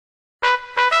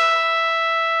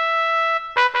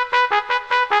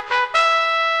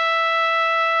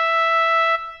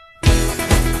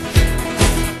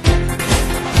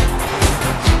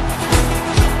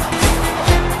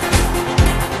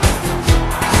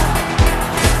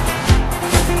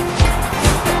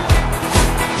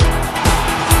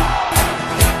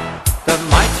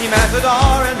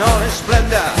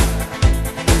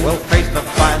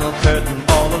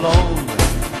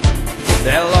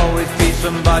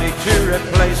nobody to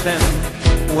replace him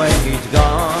when he's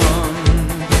gone.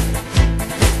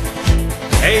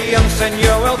 A young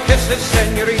senor will kiss his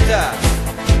senorita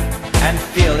and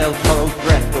feel el toro's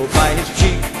breath go by his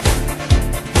cheek.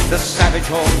 The savage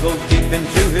horn goes deep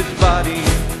into his body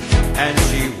and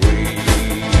she weeps.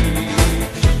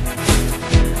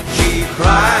 She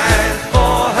cries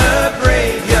for her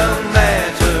brave young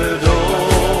matador.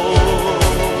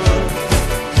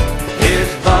 His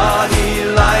body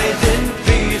lies in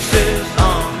pieces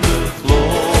on the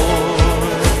floor.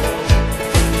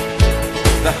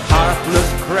 The heartless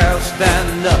crowd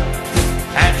stand up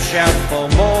and shout for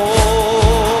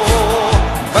more,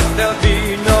 but there'll be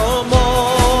no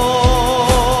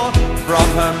more from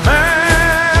her matador.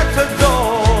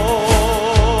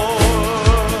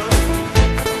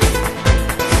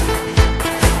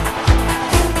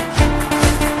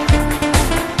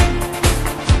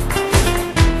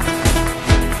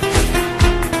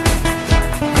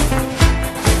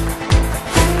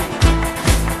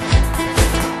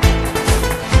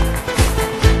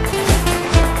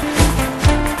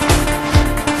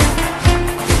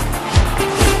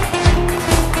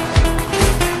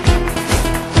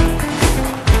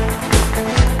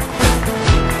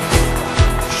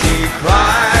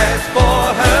 Cries for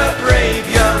her brave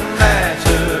young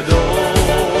matador.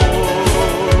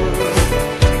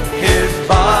 His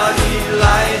body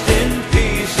lies in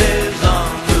pieces on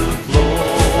the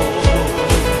floor.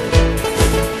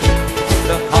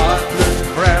 The heartless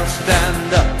crowd stand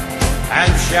up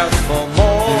and shout for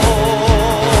more,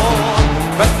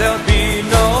 but there'll be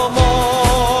no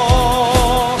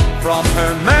more from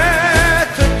her matador.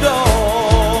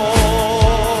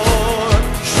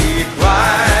 She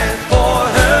cries for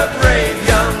her brave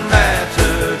young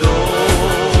matador.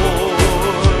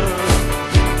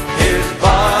 His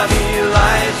body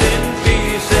lies in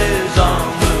pieces on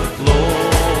the floor.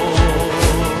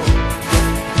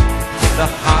 The